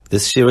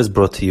This year is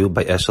brought to you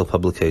by Eshel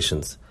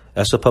Publications.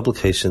 Eshel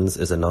Publications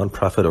is a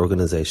non-profit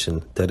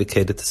organization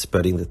dedicated to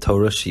spreading the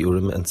Torah,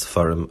 Shiurim, and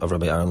Sefarim of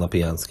Rabbi Aaron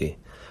Lapiansky.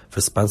 For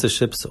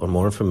sponsorships or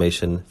more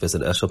information,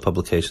 visit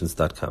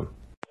eshelpublications.com.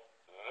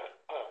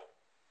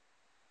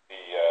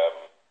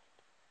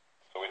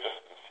 So we're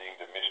just seeing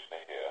the Mishna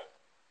here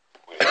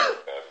with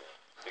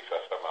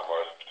Dikras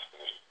Mamor, which is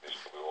finished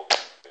Mishna. We're all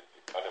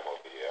busy running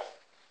over here.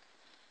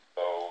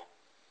 So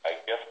I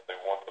guess they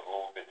want a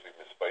little bit to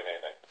misplain,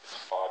 and it's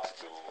hard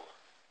to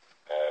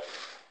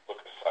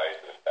look aside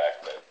the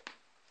fact that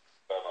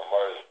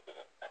Mamor is.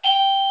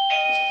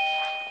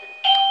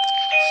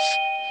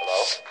 Hello?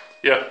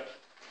 Yeah.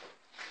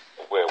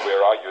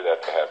 Where are you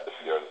that to have this?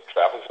 You're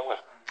traveling somewhere?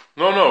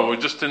 No, we're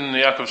just in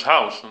Yaakov's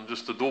house and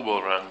just the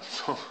doorbell rang.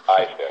 So.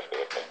 I see,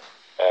 okay.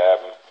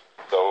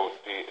 So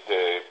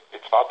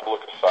it's hard to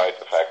look aside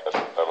the fact that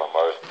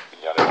Mamor is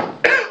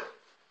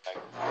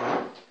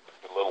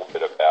a little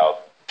bit about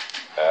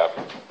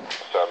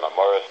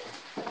Mamor.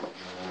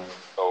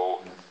 So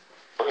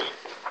first,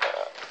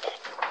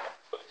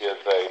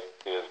 here's a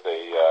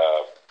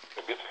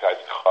Yitzchak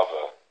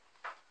Chava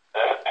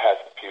has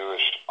a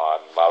pirush on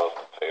Malas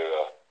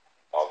Torah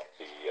of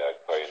the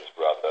Kohen's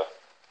brother,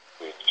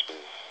 which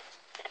is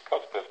it's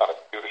not a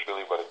pirush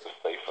really, but it's a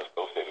safe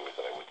associated with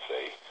it, I would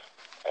say,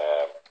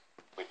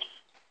 which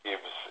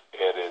gives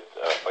added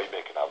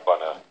oimek and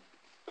abana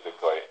to the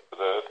Kohen, to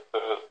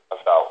the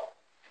Asal.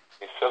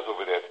 He says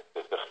over there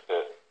that the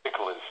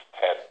tickle is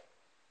 10.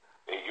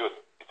 Yud,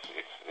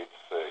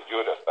 it's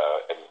Yud,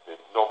 and the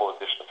normal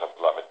edition of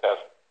Lamed Tes.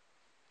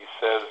 He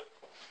says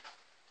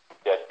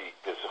that the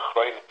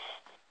Zechroinus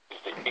is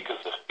the Iker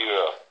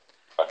Zechira,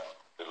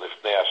 the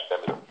Lifnei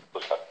Hashem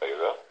plus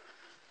HaTorah,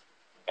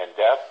 and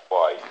that's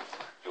why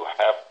you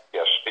have the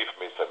Ashef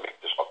Mesa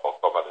Mikdash Makol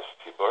Koman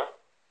Estibur,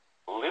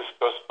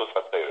 Listos plus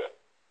HaTorah,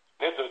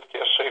 Nidut Ki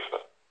Hashefa,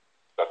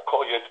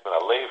 Zakol Yetz Ben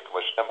Alev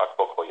K'ma Shem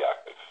Makol Kol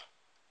Yaakov.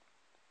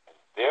 And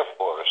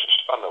therefore, Rosh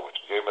Hashanah, which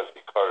is Yom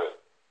HaZikaron,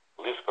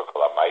 Lisko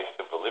Kol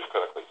HaMaisim,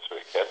 V'Livkor HaKol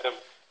Yitzurei Kedem,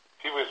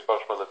 Tivus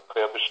Bashma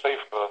L'Tkei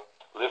B'Shefa,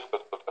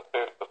 Listos plus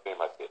HaTorah, T'Pei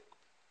Madid.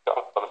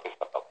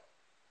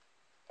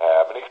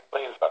 And it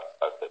explains that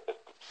the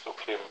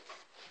Psukim,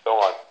 so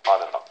on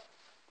and on.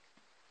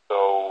 So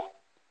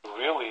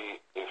really,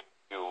 if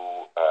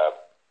you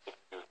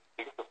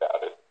think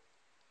about it,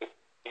 it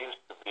seems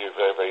to be a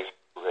very, very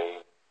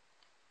strange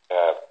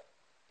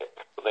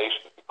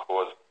explanation,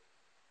 because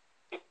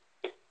it's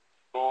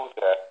true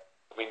that,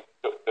 I mean,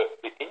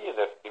 the Indian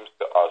that seems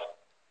to us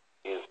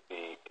is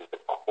the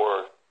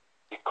core,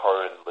 the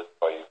current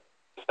Litvayu,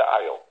 is the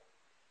aisle.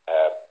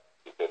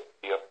 Is the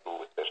Tiatu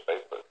with the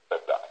Shleifer, the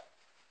aisle.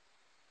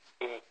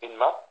 In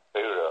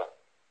Matera,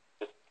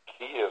 the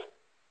Kiev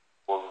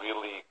were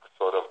really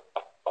sort of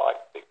a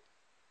side thing.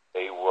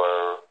 They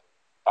were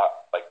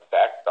like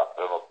backdrop. I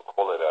don't know if to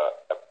call it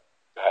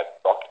you had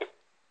Rokim,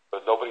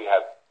 but nobody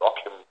had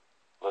Rokim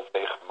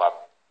L'Zech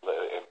Matera.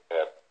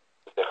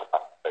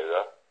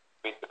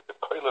 I mean, the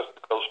Koilas,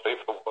 the Kol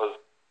Shleifer was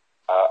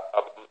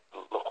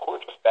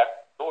just back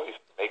noise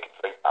to make it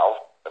very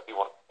powerful, whatever you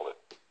want to call it.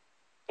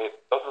 It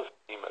doesn't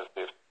seem as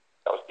if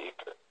that was the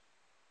Iker.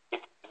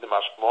 It's the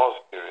Mashmos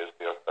here is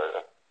the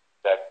Torah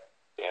that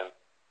and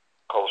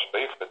Kol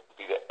Shleifer to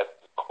be the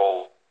ethnic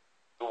call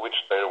to which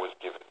Torah was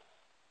given.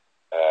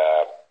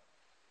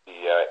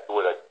 It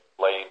would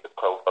explain the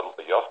Kol Gadol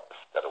B'Yosef,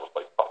 that it was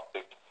like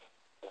Pastik,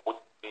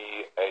 would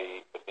be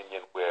an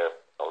opinion where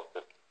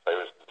the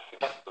Torah is the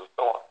Sinai and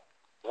so on.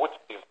 Would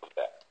seem from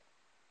that.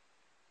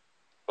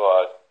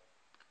 But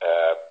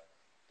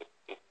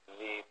it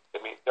needs, I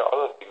mean, there are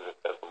other things that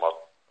says the most,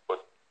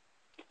 but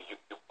you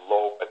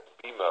blow at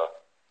Bima,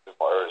 the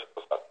Mars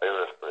was not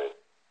there for it,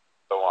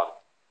 so on.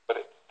 But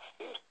it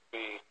seems to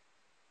be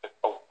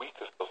a weak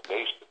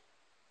association.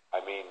 I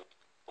mean,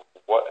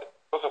 what,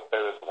 because of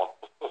there is one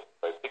plus,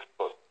 right? Six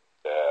plus,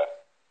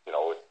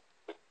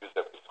 we use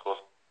that plus,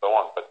 so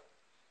on. But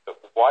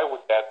why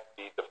would that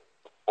be the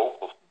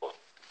focal plus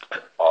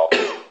of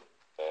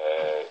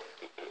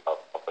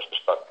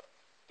Mishna? It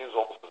seems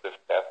almost as if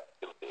that's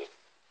still there.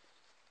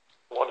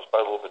 I want to try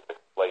a little bit to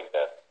explain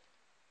that.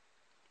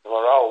 The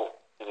Maral,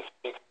 in his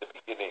speaks at the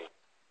beginning,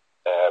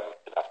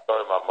 in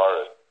Astar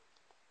Mamar,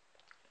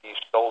 he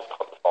shows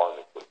the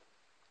following.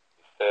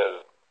 He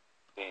says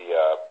the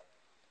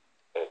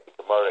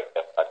Gemara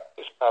at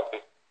Ishnavi,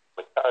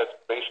 Mataris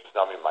Gracious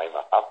Nami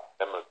Maima,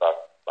 Nemerzak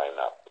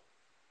Maina.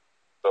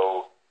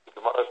 So the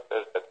Gemara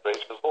says that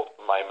Gracious is also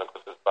Maima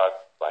because it's Bak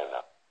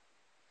Maina.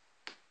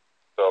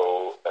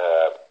 So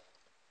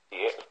he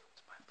asks,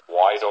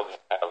 why don't you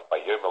have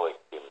Bayom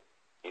Alekim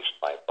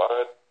Ishnai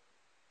Barat?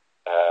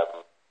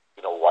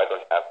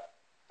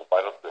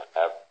 Why don't you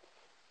have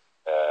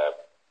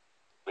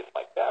with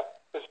like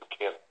that? Because you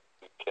can't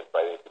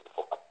write anything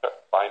before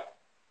fine.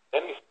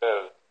 Then he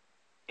says,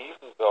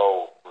 even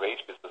though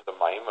Rashis is the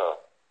Maima,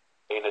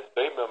 in a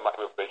Dema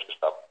Maima Rashis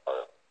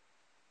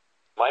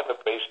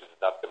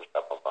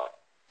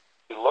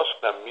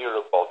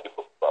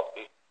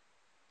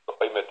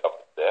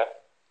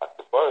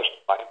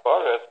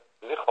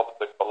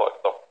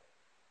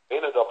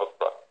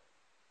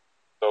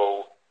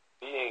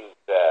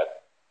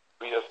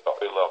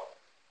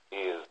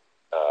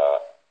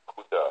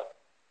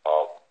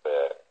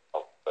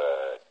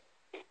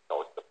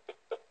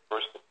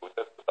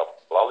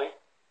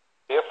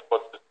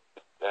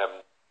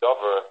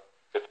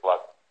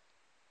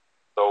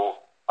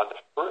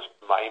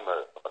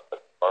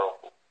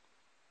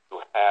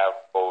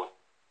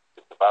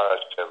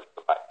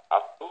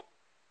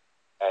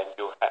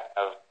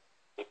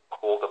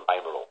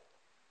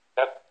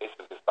That's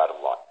basically his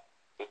bottom line.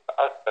 It's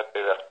that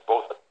Derech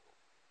both are true.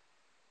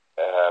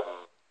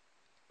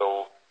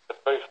 So it's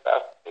very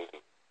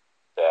fascinating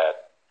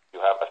that you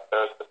have a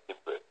third of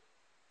Hebrews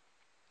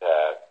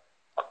that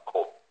are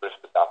called first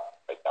adopted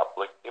by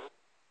Dablikim.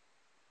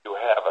 You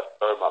have a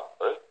therma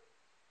birth,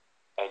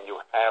 and you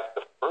have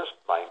the first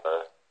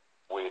mimer,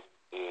 which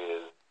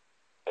is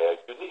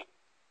unique.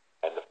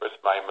 And the first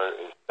mimer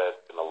is said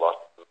in a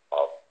lot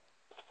of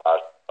Sfar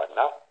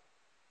Banaf,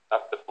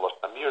 not the Los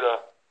Amira,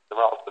 the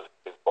Maral says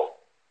in both.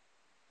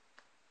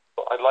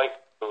 So I'd like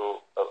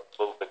to a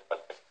little bit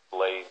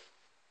explain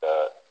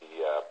the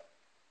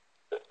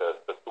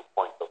 2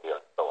 points over here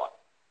and so on.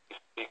 He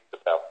speaks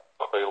about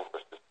Koil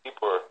versus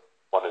Kibur.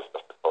 One is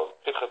just a Koil.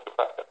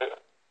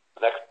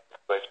 The next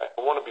explanation,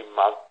 I want to be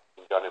mounted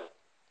in Janim,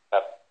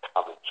 have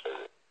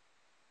commentary.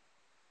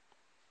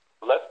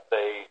 Let's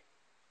say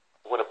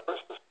when a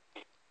person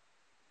speaks,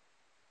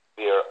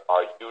 there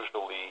are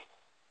usually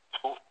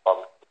two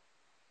functions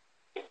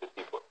in the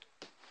Dibur.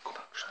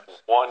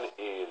 One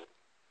is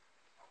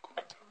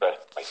express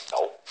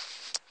myself.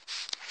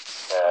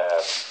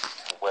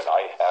 When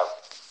I have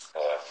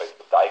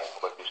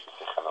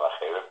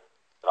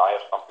and I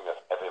have something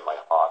that's heavy in my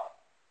heart,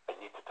 I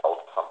need to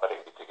tell somebody, I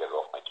need to get it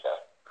off my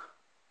chest.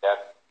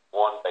 That's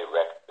one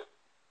directive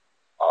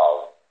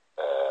of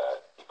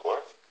Igor.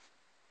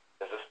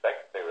 There's a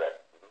second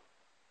directive,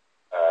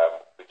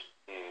 which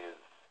is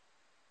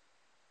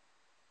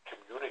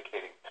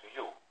communicating to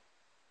you.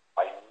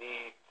 I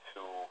need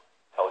to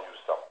tell you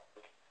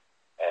something,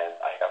 and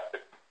I have to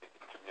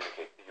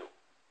communicate to you.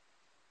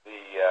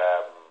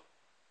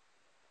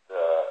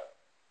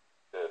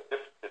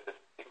 The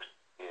distinction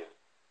is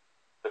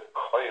the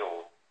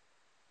coil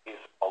is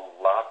a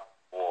lot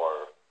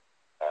more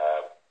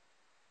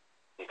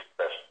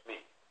expressed me.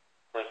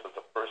 For instance,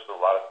 a person a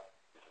lot of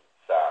is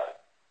inside.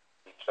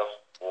 He just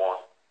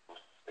wants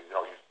to,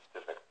 use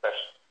this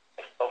expression.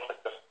 I felt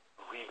like just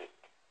dreaming.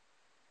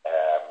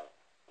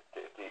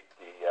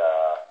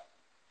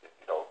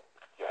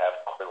 You have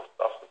coil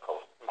stuff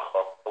because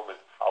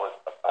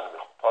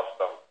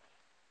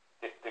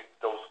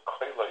those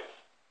koilos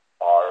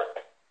are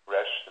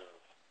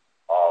expressions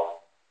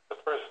of the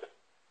person.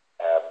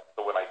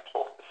 So when I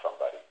talk to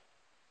somebody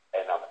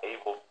and I'm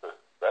able to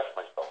express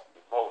myself,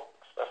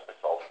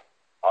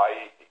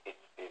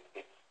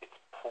 it's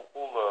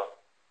pula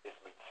is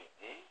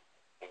mitzidi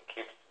and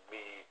gives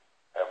me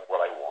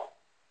what I want.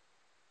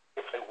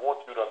 If I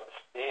want you to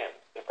understand,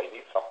 if I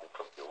need something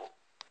from you,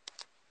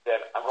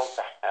 then I'm going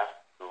to have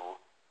to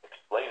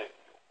explain it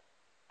to you.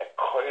 A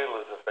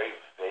koil is a very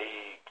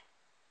vague,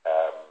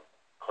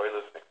 koil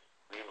is an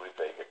extremely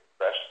vague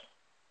expression.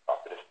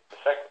 But it's the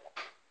second one.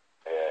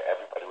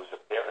 Everybody who's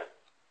a parent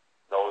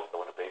knows that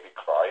when a baby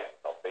cries,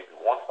 a baby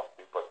wants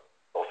something, but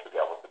don't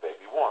forget what the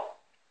baby wants.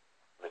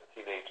 And the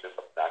teenagers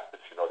obnoxious,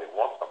 they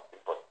want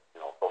something, but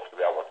don't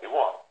forget what they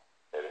want.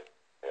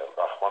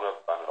 Rachmana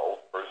on an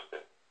old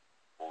person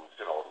who's,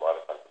 a lot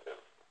of times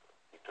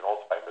he's an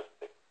Alzheimer's,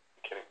 they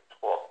can't even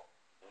talk.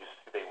 And you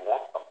see they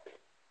want something,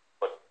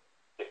 but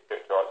they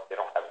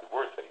don't have the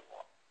words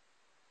anymore.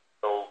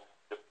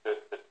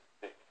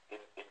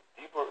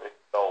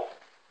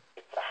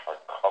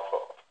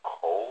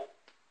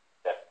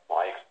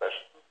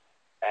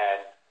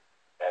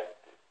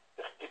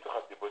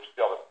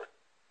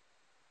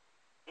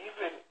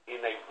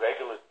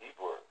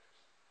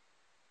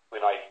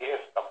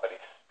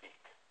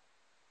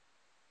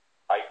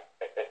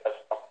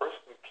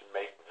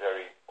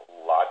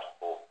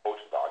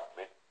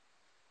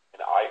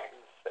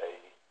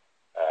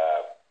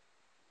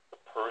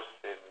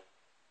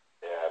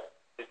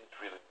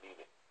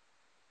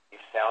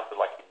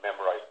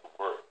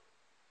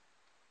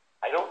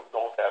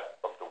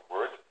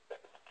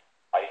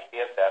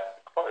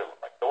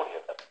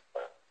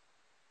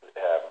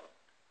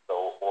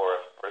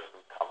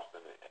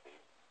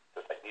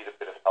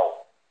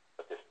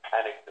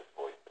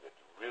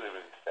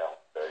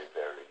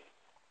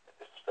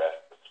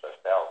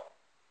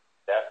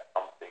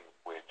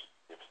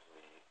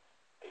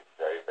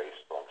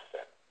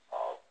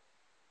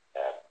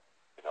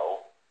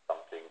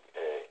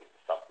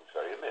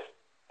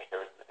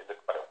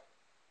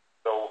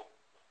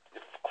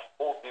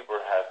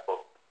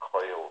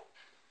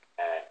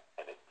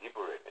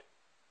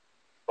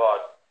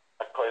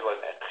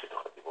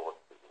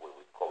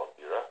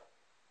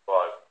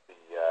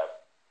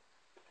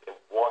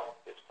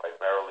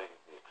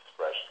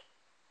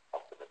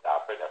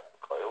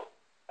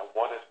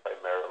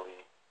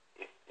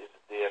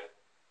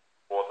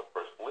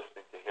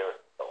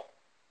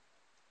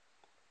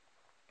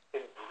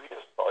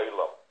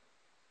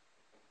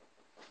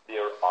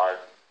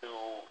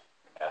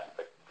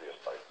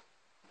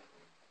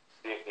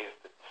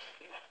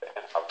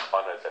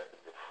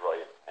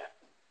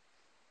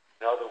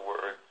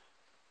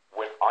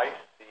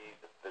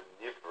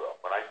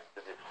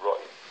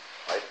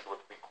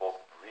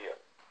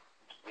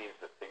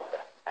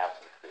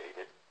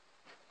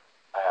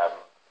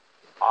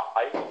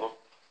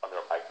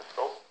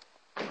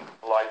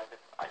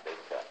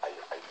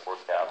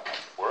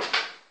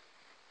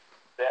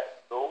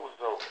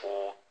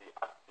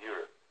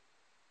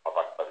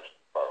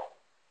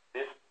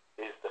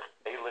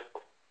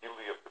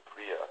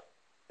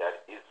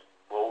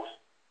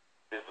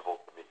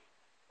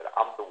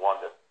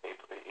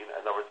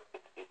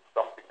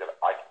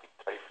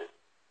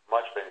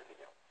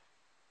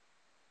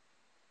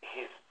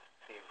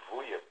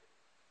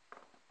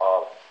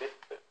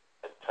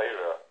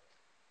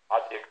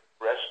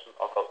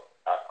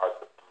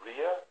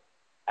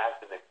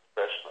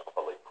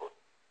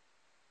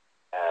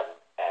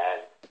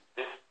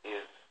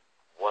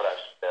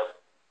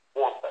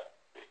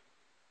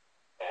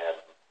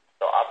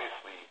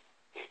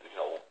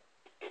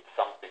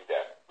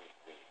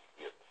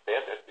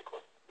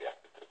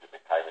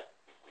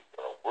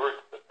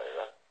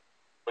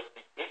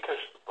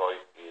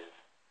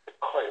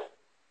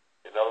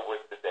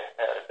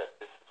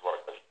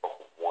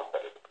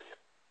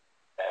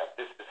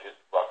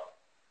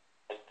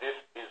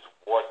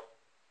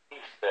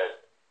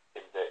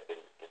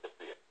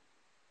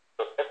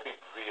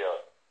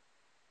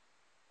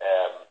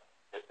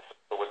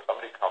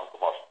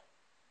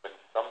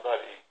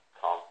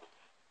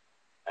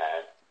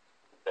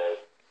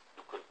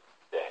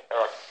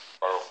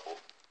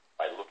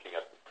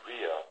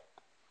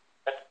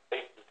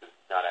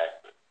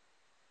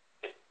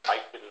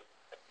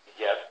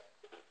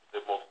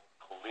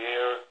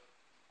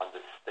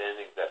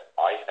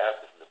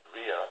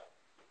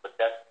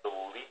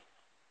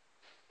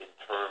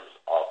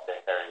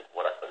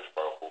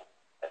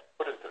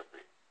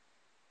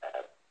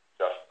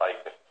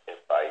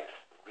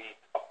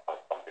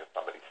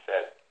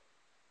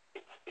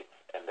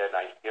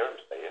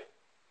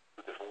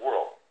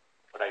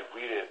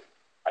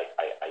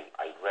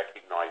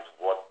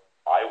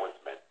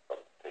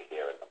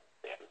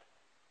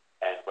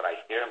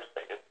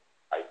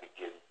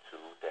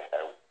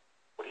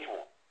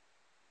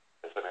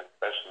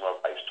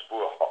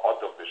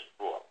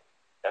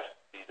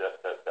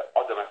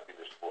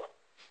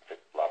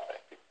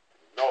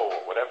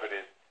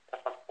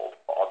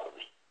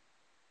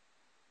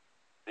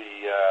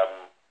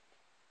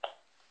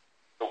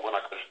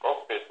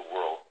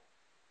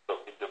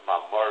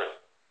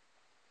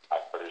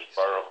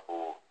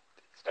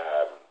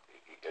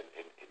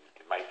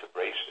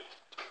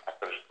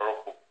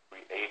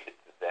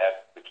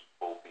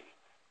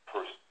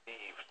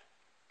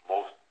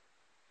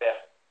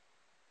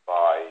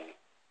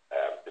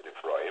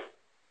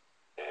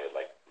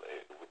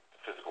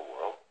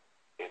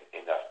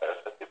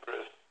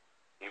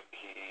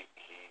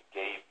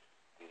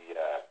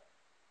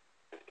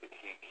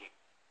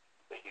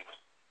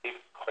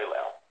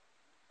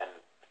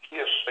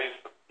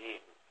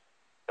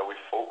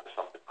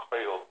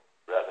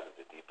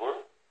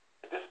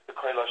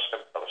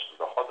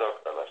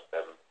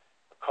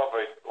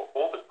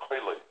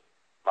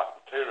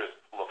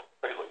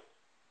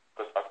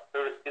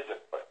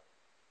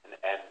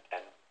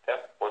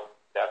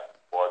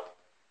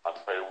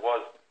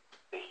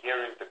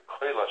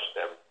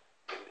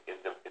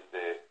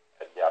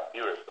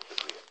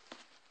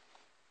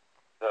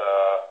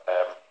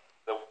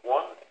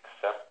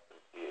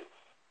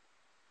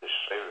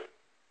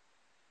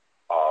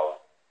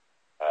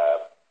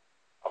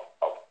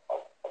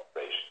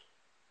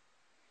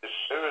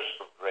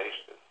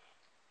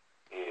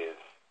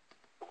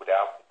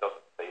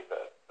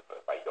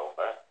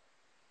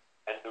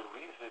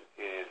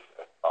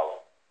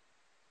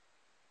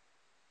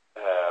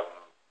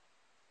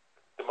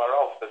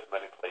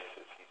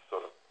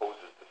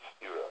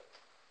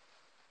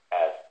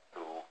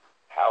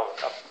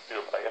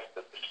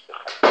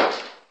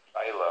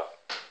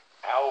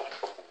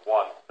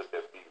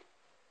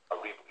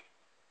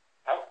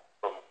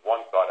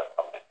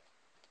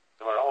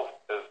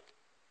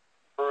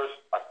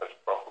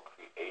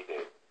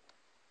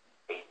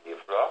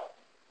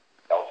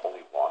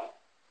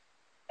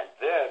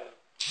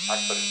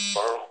 HaKadosh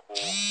Baruch Hu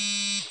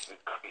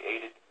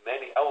created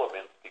many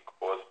elements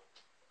because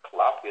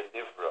Klapia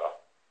Nivra,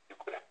 you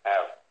could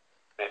have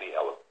many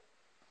elements.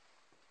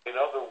 In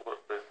other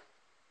words,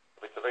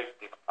 it's a very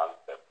deep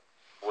concept.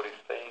 What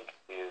he's saying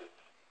is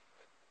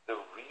the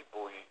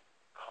Ribui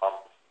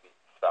comes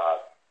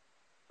mitzad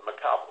the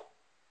Makabel.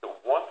 So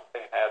once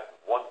they had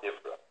one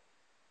Nivra,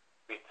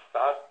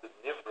 mitzad the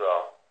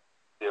Nivra,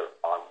 there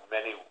are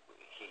many,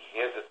 he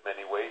has it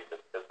many ways,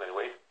 there's many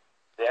ways.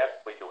 That's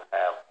where you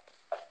have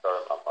a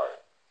Asar Mamar.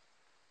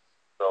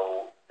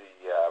 So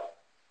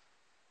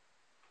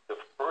the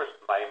first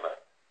Maimer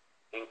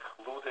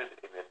included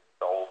in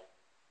itself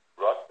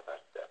Rot and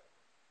Hashem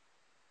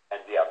and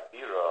the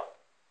Abira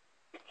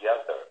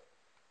together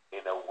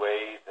in a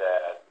way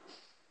that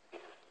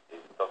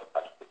it doesn't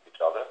contradict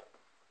each other.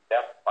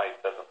 That's why it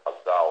says in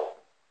Chazal,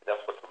 and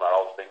that's what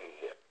Maharal is bringing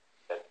here,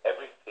 that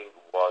everything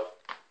was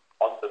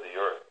under the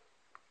earth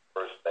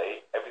first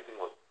day,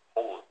 everything was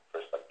whole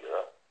first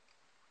Abira.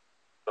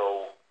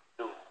 So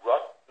the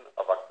Ratan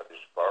of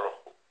HaKadosh Baruch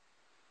Hu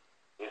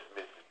is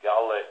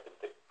Mizgala in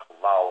the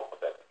klal of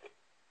everything.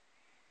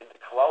 In the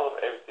klal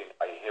of everything,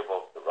 I hear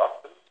both the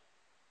Ratan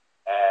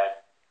and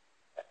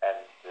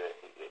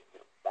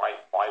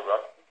my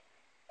Ratan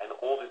and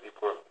all the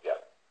Dipurim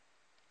together.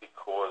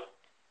 Because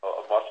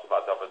of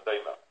Mashma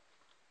Adavadema.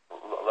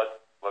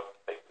 Let's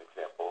take an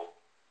example.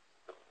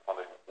 One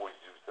of the always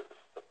used to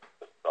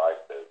describe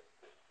the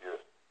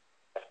serious.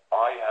 If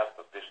I have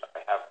a vision,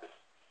 I have this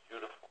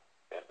beautiful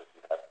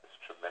fantasy, I have this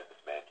tremendous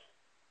mansion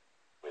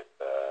with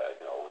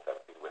with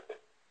everything with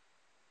it.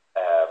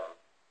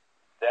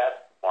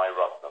 That's my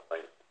Ratan.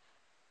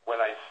 When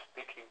I'm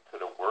speaking to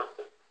the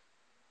workers,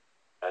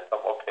 and I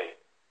tell them, okay,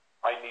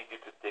 I need you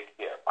to dig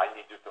here. I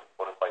need you to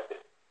fortify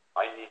this.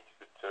 I need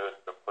you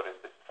to put in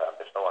this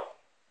foundation.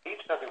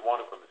 Each and every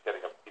one of them is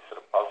getting a piece of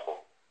the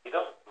puzzle. He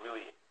doesn't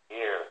really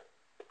hear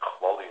the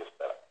klolius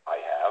that I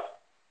have,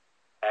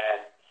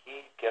 and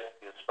he gets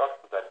the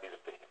instructions that I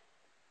needed for him.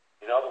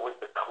 In other words,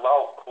 the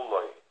klal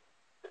kuloi,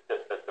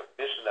 the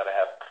vision that I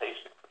have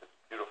cheshik for this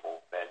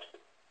beautiful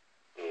mansion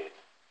is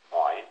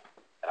mine,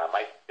 and I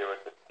might share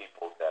it with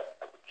people that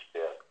I would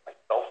share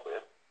myself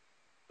with.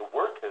 The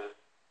workers,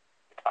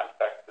 the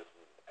contractors,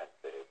 and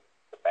the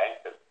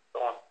bankers, and so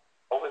on,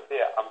 over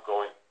there, I'm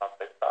going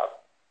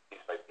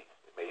piece by piece.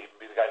 It may even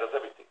be the guy who does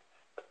everything.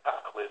 But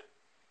tachlis,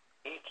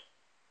 each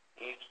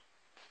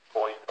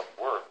point of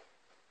work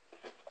is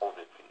its own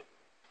entity.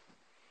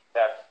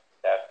 That's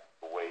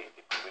the way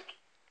in which.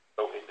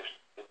 So in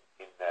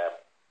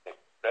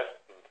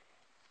expressing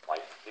my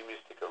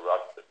semistic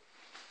eruption,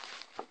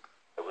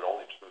 I would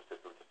only choose to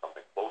do to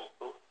something close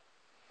to,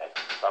 and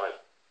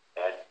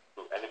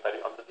to anybody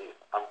underneath.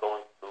 I'm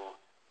going to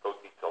go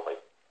detail by.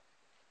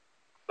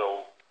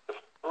 So the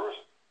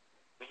first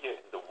Bia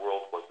in the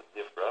world was the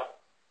Nivra,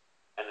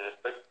 and in a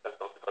certain sense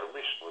also the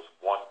Mishna was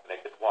one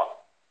connected one.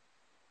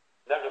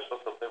 Never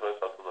supposed to live as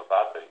a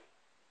Mavadri,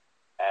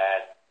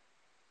 and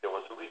there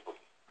was a Ribui.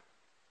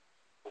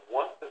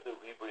 Once there's a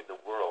Ribui in the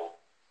world,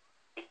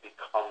 it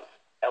becomes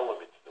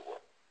elements in the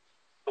world.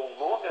 So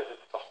long as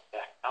it's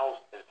the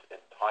house in its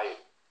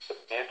entirety, the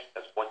mansion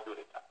as one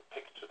unit, the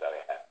picture that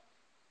I have,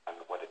 and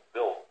when it's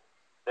built,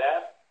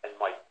 that and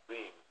my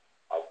dream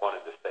are one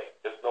and the same.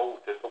 There's no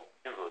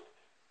period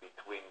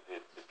between the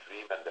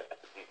dream and the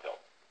detail.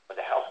 When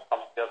the house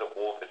comes together,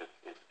 all of it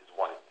is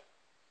one in it.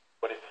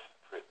 But it's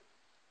separate.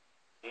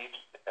 Each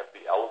and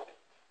every element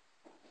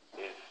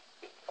is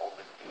its own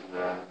entity.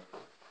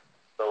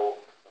 So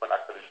when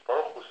HaKadosh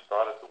Baruch Hu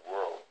started the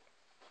world,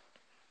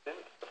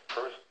 since the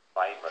first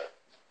timer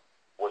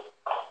was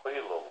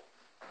Chilul,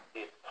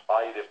 the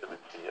entirety of the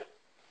Messiah,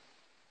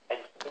 and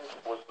since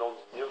there was no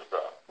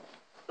Nivra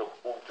to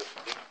whom to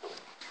speak to,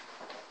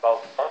 well,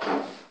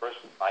 the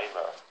first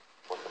timer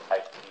was the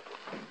type of evil.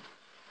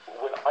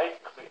 When I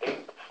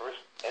create the first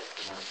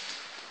entity,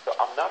 so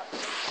I'm not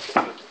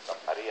giving it to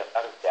somebody, I'm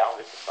not endowing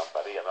it to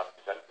somebody, I'm not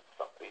presenting it to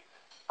somebody,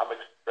 I'm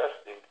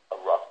expressing a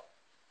rough.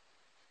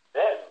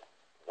 Then,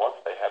 once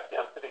I have the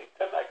entity,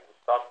 then I can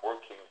start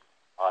working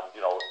on,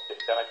 then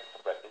I can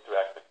start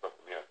interacting with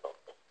the mirror and so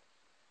forth.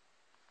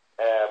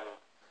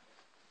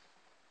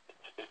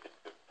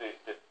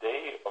 The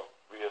day of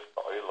Riyas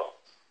Ba'olam,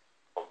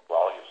 of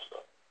Baal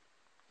Yisra,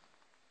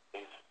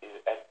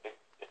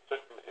 it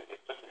certainly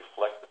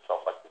reflects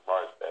itself, like the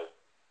Gemara says,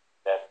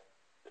 that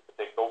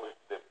they go with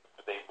the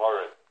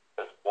Mara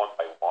says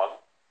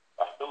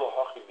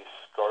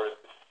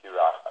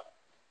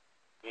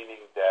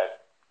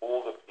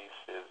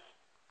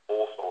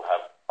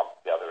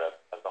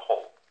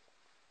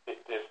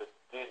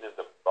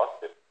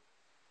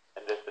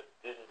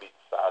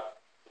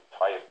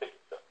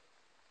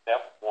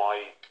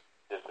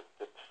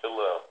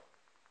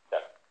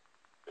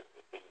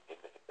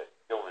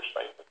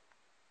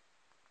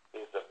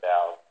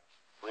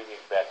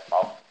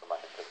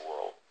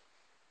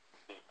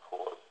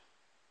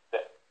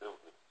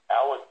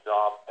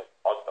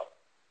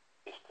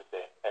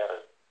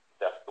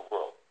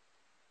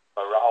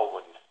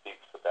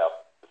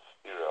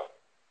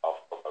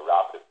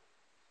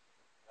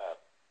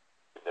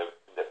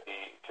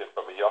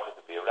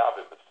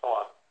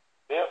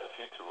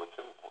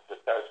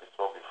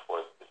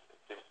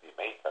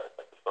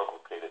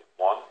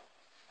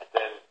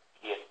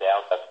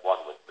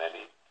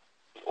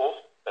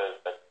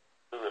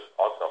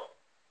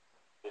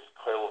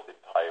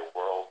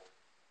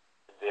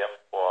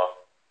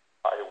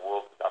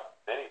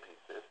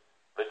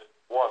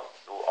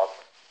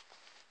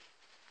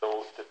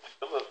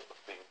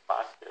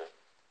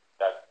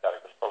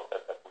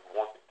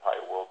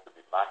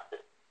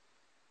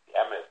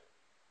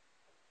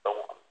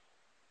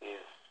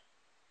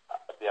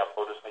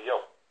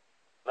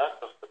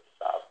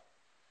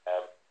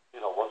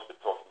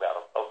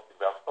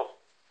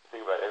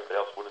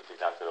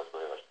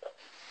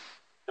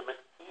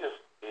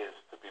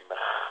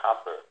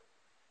mechaber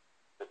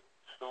the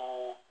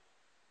two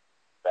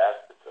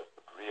baskets of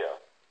the bria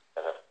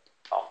that have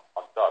come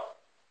undone.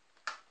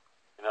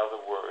 In other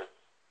words,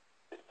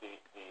 the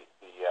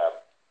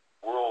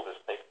world is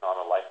taking on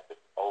a life of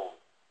its own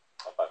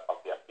of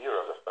the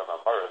Amira, of the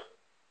Spermamaris,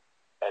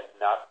 and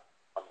not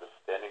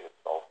understanding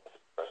itself as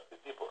expressed in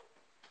Dibur.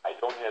 I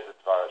don't hear the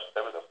Dvar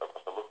Hashem, and I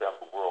look around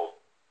the world,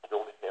 I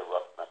don't hear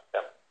Rav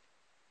Hashem.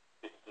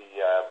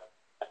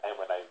 And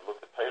when I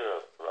look at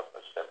Torah, Rav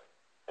Hashem,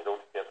 I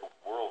don't hear the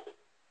world.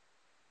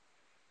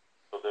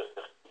 So the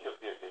key of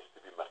here is to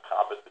be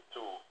mechaber the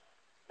two,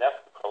 not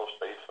the kol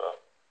sheifa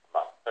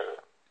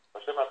mater.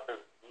 Hashem mater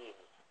means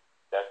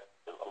that,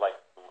 like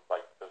Yom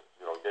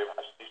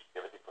Hashish,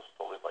 everything was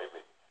totally by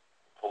me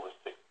until the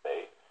sixth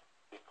day,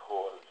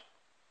 because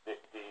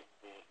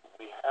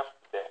we have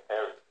to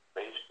inherit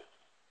gracious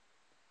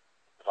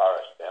Dvar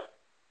Hashem,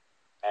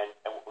 and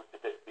the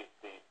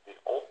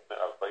ultimate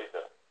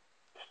avodah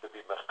is to be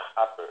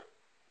mechaber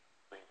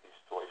between these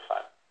two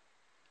ifan.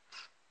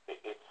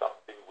 It's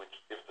something which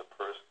gives a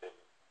person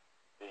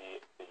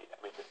the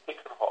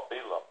tikkun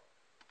ha'olam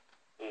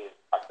is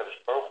HaKadosh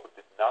Baruch Hu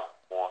did not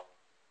want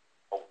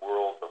a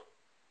world of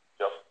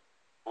just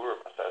Urim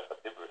Aseret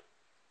HaDibur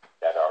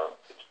that are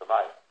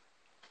instrumental.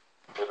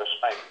 With a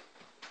Chaim,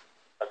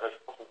 HaKadosh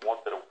Baruch Hu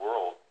wanted a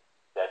world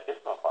that is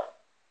Mamar.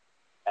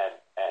 And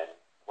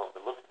when we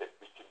look at it,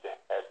 we can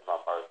add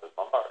Mamar as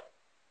Mamar.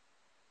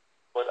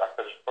 But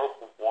HaKadosh Baruch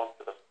Hu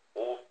wanted us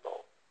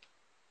also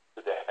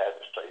to add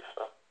the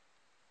Sheifa.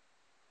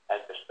 And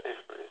the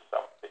Sheifa is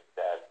something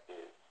that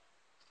is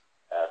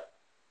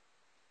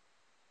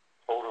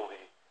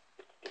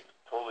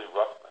totally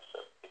rough.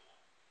 It's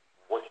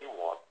what you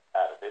want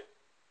out of it.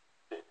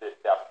 The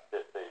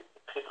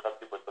Chitchat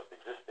Dibur doesn't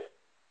exist there.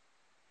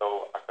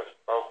 So HaKadosh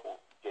Baruch Hu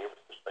gave us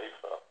the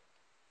Sheifa,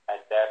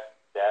 and that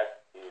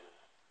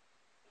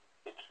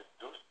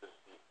introduces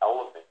the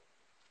element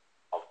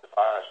of the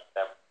Dvar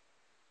Hashem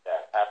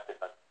that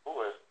happened unto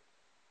us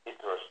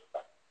into our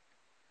stuff,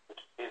 which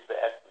is the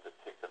essence of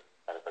tikkun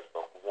that HaKadosh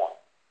Baruch Hu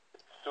wants. The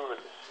surah,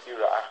 the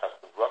sira achas,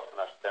 the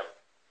Ratzon Hashem,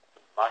 to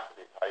mark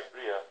the entire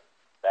bria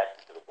back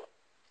into the world.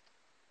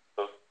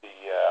 So the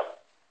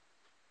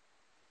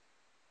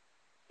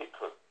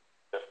tikkun,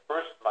 the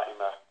first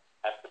ma'ima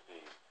has to be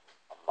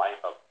a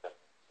ma'ima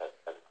that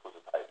includes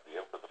the entire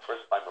bria, because the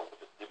first ma'ima was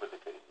a dibur de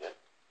ke'inyan,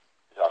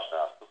 the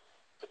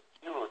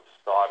sira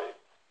started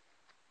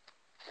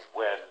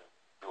when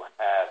you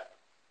had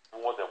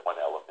more than one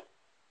element,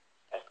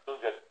 and as soon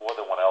as you have more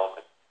than one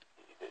element,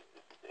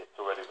 it's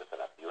already with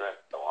an Amira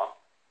and so on.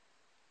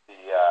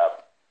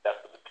 That's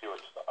what the pure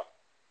stuff.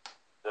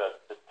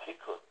 The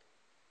tikkun,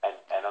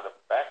 and on a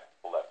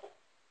practical level,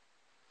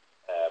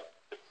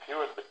 the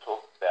pure we're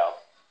talking about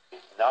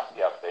is not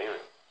the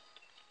Averis.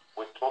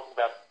 We're talking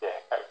about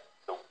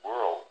the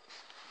world,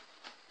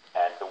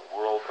 and the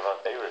world of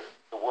Averis,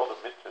 the world of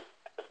mitzvahs,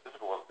 and the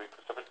physical world are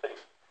two separate things.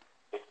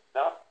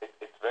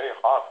 It's very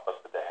hard for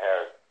us to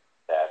inherit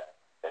that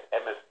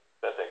emes,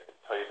 Derech, and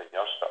Chaim, and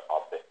Yasha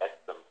are the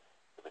etzem,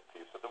 the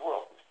mitzvahs of the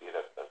world. We see it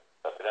as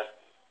separate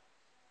entities.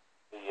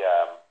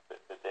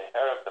 The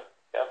hair of them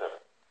together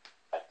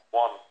as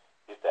one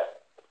is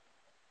that.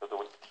 So that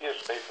when Kiyah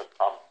Sheifa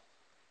comes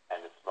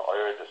and it's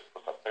Ma'or, just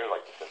puts up there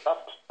like this, it's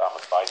not just I'm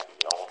a side,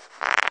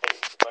 hey,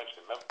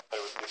 eventually remember there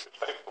was this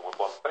Sheifa, we're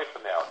one Sheifa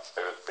now,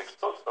 there is a big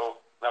source,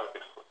 so now a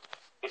big source.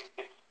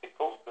 It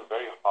goes to the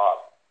very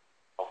heart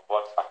of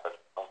what HaKadosh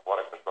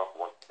Baruch Hu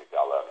wants to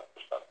gala and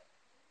understand.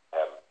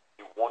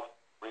 He wants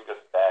to bring us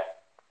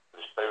back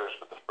to the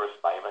Sheifa with the first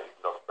Maima, even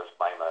though the first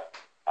Maima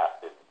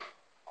happened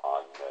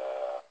on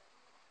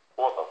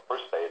the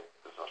first day,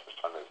 because Rosh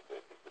Hashanah is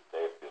the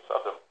day of the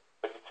Adam,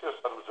 but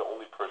Yitzhak Adam was the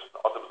only person,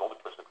 Adam was the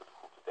only person who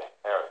could the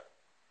hair.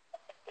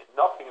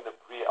 Nothing in the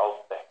Bria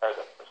else the hair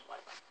that first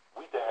Maima.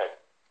 We the hair,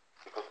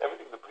 because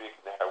everything in the Bria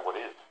can the hair what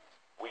is.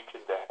 We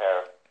can the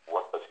hair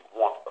what does he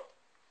want from.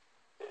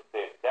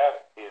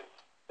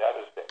 That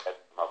is the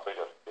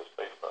Ma'aveda of the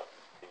Sefer,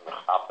 the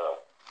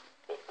Mechaba,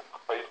 the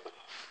Chayfus,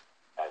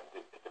 and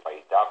the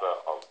Vayidava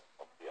of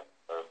the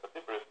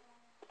Dibris,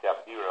 the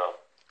Amira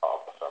of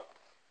the Son.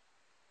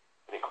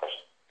 Any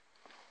questions?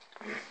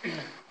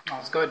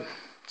 That's good.